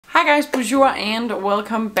Hi guys, bonjour and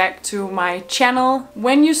welcome back to my channel.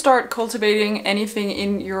 When you start cultivating anything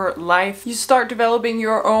in your life, you start developing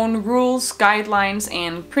your own rules, guidelines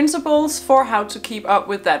and principles for how to keep up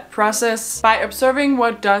with that process by observing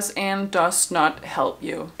what does and does not help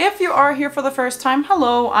you. If you are here for the first time,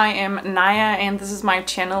 hello, I am Naya and this is my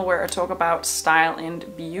channel where I talk about style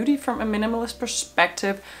and beauty from a minimalist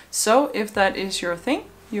perspective. So if that is your thing,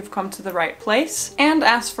 you've come to the right place. And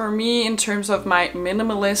as for me, in terms of my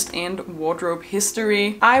minimalist and wardrobe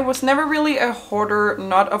history, I was never really a hoarder,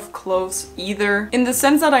 not of clothes either, in the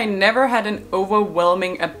sense that I never had an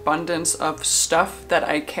overwhelming abundance of stuff that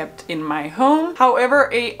I kept in my home. However,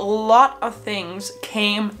 a lot of things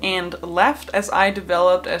came and left as I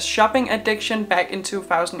developed a shopping addiction back in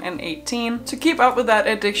 2018. To keep up with that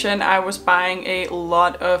addiction, I was buying a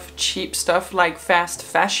lot of cheap stuff like fast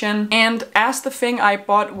fashion, and as the thing I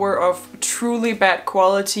bought were of truly bad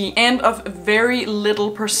quality and of very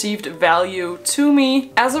little perceived value to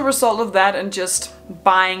me. As a result of that and just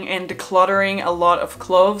buying and decluttering a lot of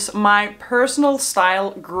clothes, my personal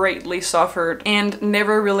style greatly suffered and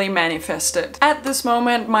never really manifested. At this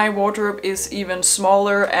moment, my wardrobe is even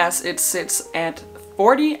smaller as it sits at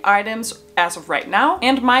 40 items as of right now,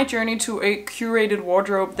 and my journey to a curated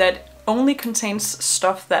wardrobe that only contains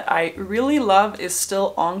stuff that I really love is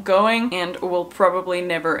still ongoing and will probably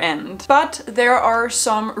never end. But there are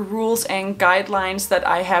some rules and guidelines that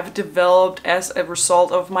I have developed as a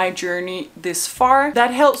result of my journey this far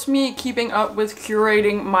that helps me keeping up with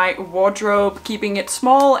curating my wardrobe, keeping it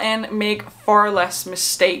small and make far less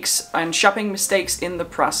mistakes and shopping mistakes in the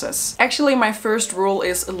process. Actually, my first rule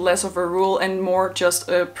is less of a rule and more just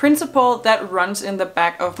a principle that runs in the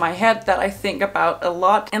back of my head that I think about a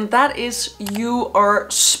lot, and that is you are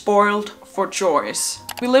spoiled for choice.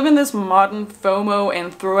 We live in this modern FOMO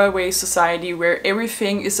and throwaway society where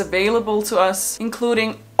everything is available to us,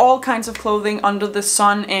 including all kinds of clothing under the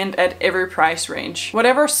sun and at every price range.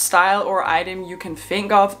 Whatever style or item you can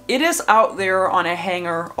think of, it is out there on a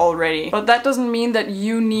hanger already. But that doesn't mean that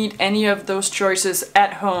you need any of those choices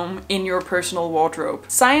at home in your personal wardrobe.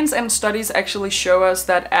 Science and studies actually show us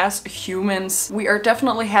that as humans, we are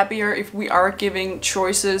definitely happier if we are giving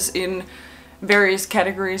choices in various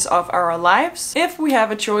categories of our lives. If we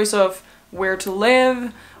have a choice of where to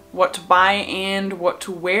live, what to buy and what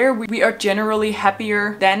to wear, we are generally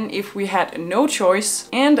happier than if we had no choice.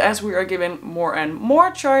 And as we are given more and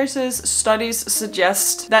more choices, studies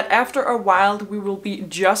suggest that after a while we will be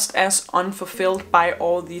just as unfulfilled by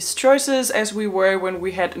all these choices as we were when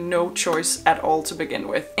we had no choice at all to begin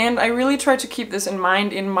with. And I really try to keep this in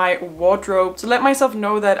mind in my wardrobe to let myself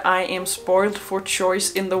know that I am spoiled for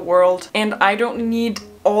choice in the world and I don't need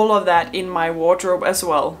all of that in my wardrobe as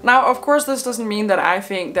well. Now, of course, this doesn't mean that I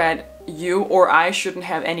think that you or I shouldn't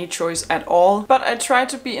have any choice at all, but I try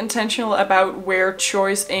to be intentional about where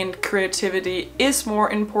choice and creativity is more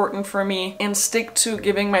important for me and stick to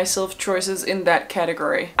giving myself choices in that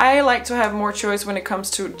category. I like to have more choice when it comes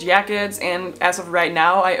to jackets, and as of right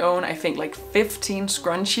now I own I think like 15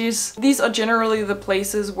 scrunchies. These are generally the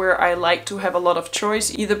places where I like to have a lot of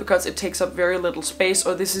choice, either because it takes up very little space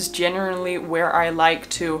or this is generally where I like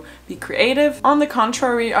to be creative. On the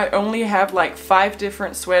contrary, I only have like 5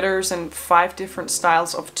 different sweaters and 5 different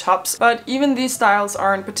styles of tops, but even these styles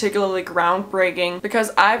aren't particularly groundbreaking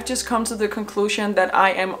because I've just come to the conclusion that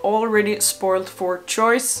I am already spoiled for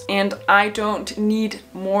choice and I don't need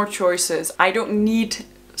more choices. I don't need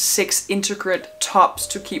 6 intricate tops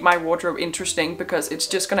to keep my wardrobe interesting because it's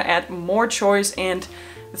just gonna add more choice and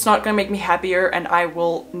it's not gonna make me happier and I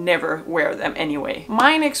will never wear them anyway.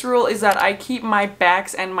 My next rule is that I keep my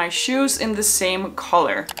bags and my shoes in the same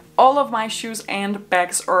color. All of my shoes and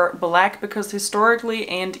bags are black because historically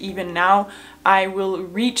and even now I will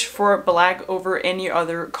reach for black over any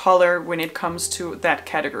other color when it comes to that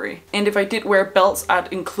category. And if I did wear belts,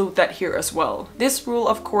 I'd include that here as well. This rule,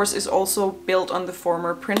 of course, is also built on the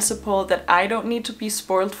former principle that I don't need to be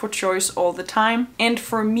spoiled for choice all the time. And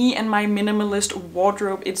for me and my minimalist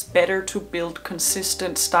wardrobe, it's better to build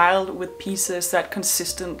consistent style with pieces that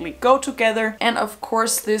consistently go together. And of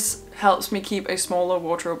course, this helps me keep a smaller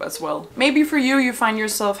wardrobe as well. Maybe for you, you find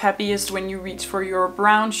yourself happiest when you reach for your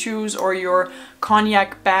brown shoes or your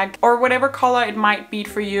cognac bag or whatever color it might be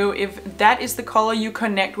for you. If that is the color you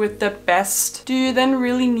connect with the best, do you then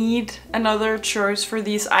really need another choice for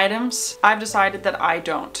these items? I've decided that I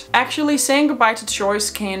don't. Actually, saying goodbye to choice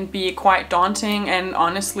can be quite daunting and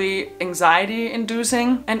honestly anxiety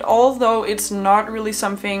inducing. And although it's not really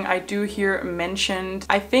something I do hear mentioned,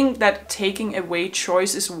 I think that taking away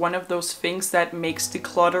choice is one of those things that makes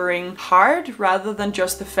decluttering hard rather than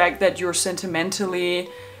just the fact that you're sentimentally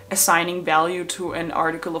assigning value to an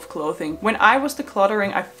article of clothing. When I was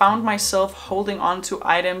decluttering, I found myself holding on to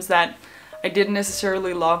items that I didn't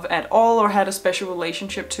necessarily love at all or had a special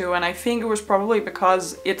relationship to, and I think it was probably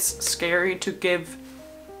because it's scary to give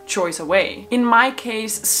choice away. In my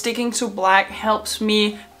case, sticking to black helps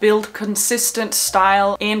me build consistent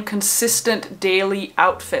style and consistent daily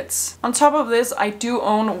outfits. On top of this, I do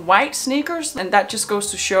own white sneakers, and that just goes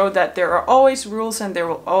to show that there are always rules and there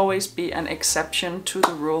will always be an exception to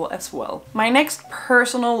the rule as well. My next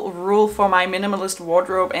personal rule for my minimalist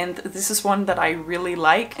wardrobe, and this is one that I really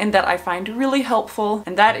like and that I find really helpful,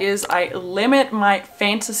 and that is I limit my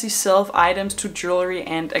fantasy self items to jewelry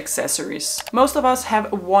and accessories. Most of us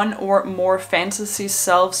have one or more fantasy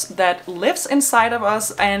selves that lives inside of us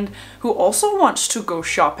and who also wants to go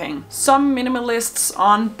shopping. Some minimalists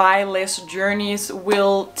on buy less journeys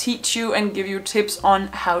will teach you and give you tips on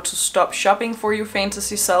how to stop shopping for your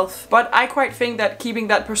fantasy self, but I quite think that keeping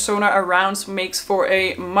that persona around makes for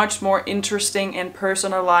a much more interesting and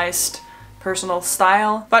personalized personal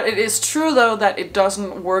style. But it is true though that it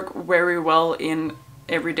doesn't work very well in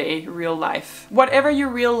everyday real life. Whatever your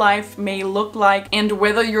real life may look like, and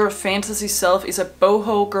whether your fantasy self is a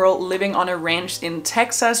boho girl living on a ranch in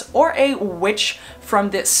Texas or a witch from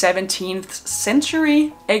the 17th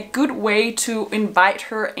century, a good way to invite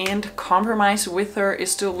her and compromise with her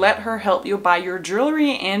is to let her help you buy your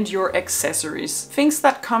jewelry and your accessories. Things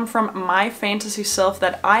that come from my fantasy self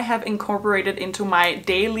that I have incorporated into my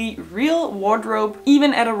daily real wardrobe,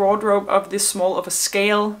 even at a wardrobe of this small of a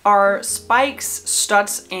scale, are spikes, studs,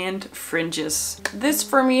 and fringes. This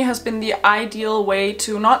for me has been the ideal way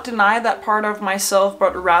to not deny that part of myself,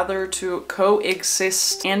 but rather to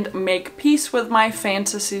coexist and make peace with my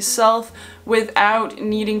fantasy self without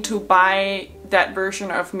needing to buy that version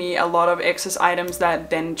of me a lot of excess items that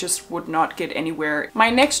then just would not get anywhere. My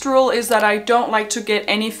next rule is that I don't like to get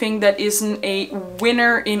anything that isn't a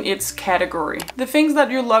winner in its category. The things that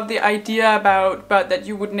you love the idea about but that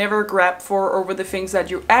you would never grab for over the things that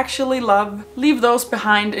you actually love, leave those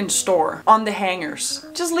behind in store, on the hangers.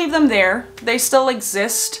 Just leave them there. They still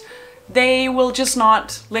exist. They will just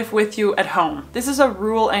not live with you at home. This is a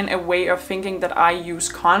rule and a way of thinking that I use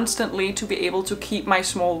constantly to be able to keep my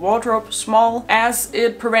small wardrobe small, as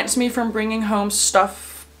it prevents me from bringing home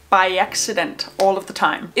stuff by accident all of the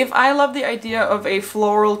time. If I love the idea of a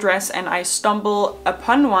floral dress and I stumble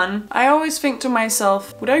upon one, I always think to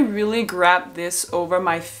myself, would I really grab this over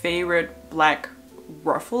my favorite black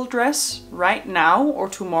ruffle dress right now or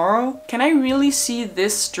tomorrow? Can I really see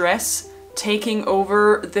this dress taking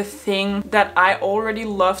over the thing that I already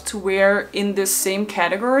love to wear in this same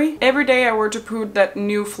category? Every day I were to put that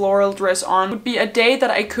new floral dress on would be a day that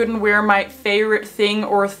I couldn't wear my favorite thing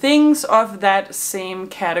or things of that same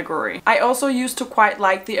category. I also used to quite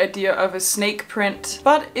like the idea of a snake print,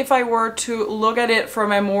 but if I were to look at it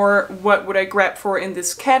from a more what would I grab for in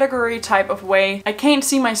this category type of way, I can't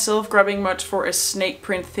see myself grabbing much for a snake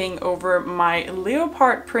print thing over my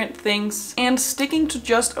leopard print things, and sticking to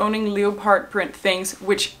just owning leopard print things,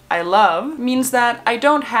 which I love, means that I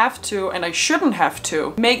don't have to, and I shouldn't have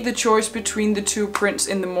to, make the choice between the two prints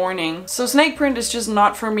in the morning. So snake print is just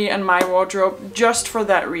not for me and my wardrobe, just for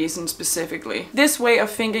that reason specifically. This way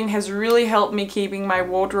of thinking has really helped me keeping my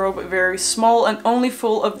wardrobe very small and only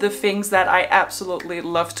full of the things that I absolutely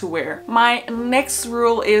love to wear. My next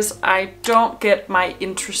rule is I don't get my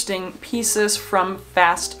interesting pieces from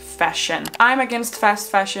fast fashion. I'm against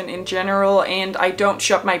fast fashion in general, and I don't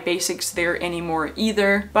shop my basics there anymore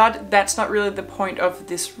either, but that's not really the point of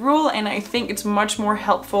this rule, and I think it's much more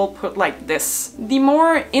helpful put like this. The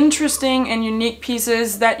more interesting and unique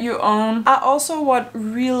pieces that you own are also what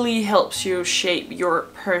really helps you shape your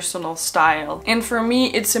personal style. And for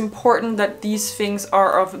me, it's important that these things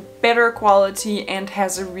are of better quality and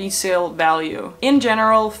has a resale value. In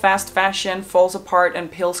general, fast fashion falls apart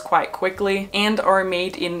and pills quite quickly and are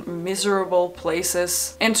made in miserable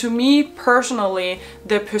places. And to me personally,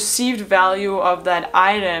 the perceived value of that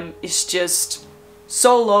item is just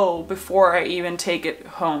so low before I even take it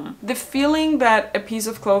home. The feeling that a piece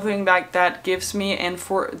of clothing like that gives me, and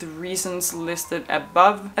for the reasons listed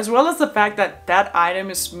above, as well as the fact that that item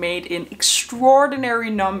is made in extraordinary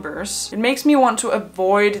numbers, it makes me want to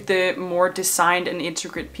avoid the more designed and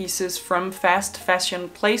intricate pieces from fast fashion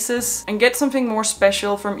places and get something more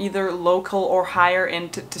special from either local or higher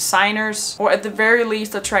end designers, or at the very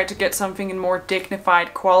least I try to get something in more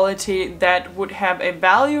dignified quality that would have a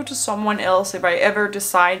value to someone else if I ever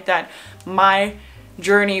decide that my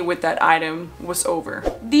journey with that item was over.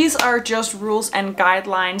 These are just rules and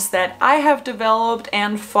guidelines that I have developed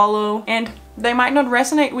and follow, and They might not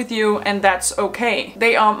resonate with you, and that's okay.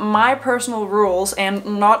 They are my personal rules and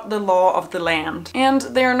not the law of the land. And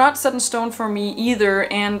they are not set in stone for me either,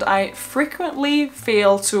 and I frequently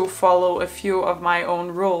fail to follow a few of my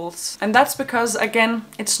own rules. And that's because, again,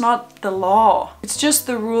 it's not the law. It's just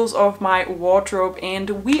the rules of my wardrobe,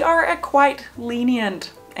 and we are a quite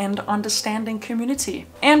lenient and understanding community.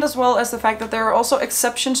 And as well as the fact that there are also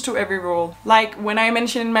exceptions to every rule. Like when I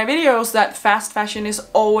mention in my videos that fast fashion is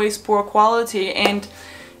always poor quality, and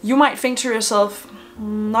you might think to yourself,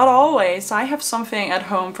 not always. I have something at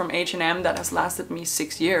home from H&M that has lasted me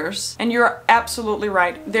 6 years. And you're absolutely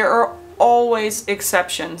right. There are always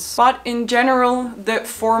exceptions. But in general, the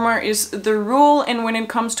former is the rule, and when it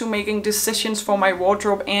comes to making decisions for my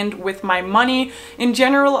wardrobe and with my money, in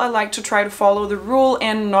general, I like to try to follow the rule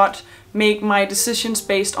and not make my decisions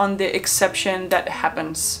based on the exception that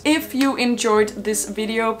happens. If you enjoyed this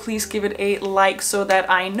video, please give it a like so that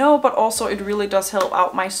I know, but also it really does help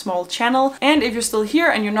out my small channel. And if you're still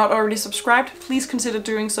here and you're not already subscribed, please consider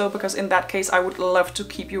doing so, because in that case I would love to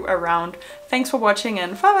keep you around. Thanks for watching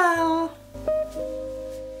and farewell!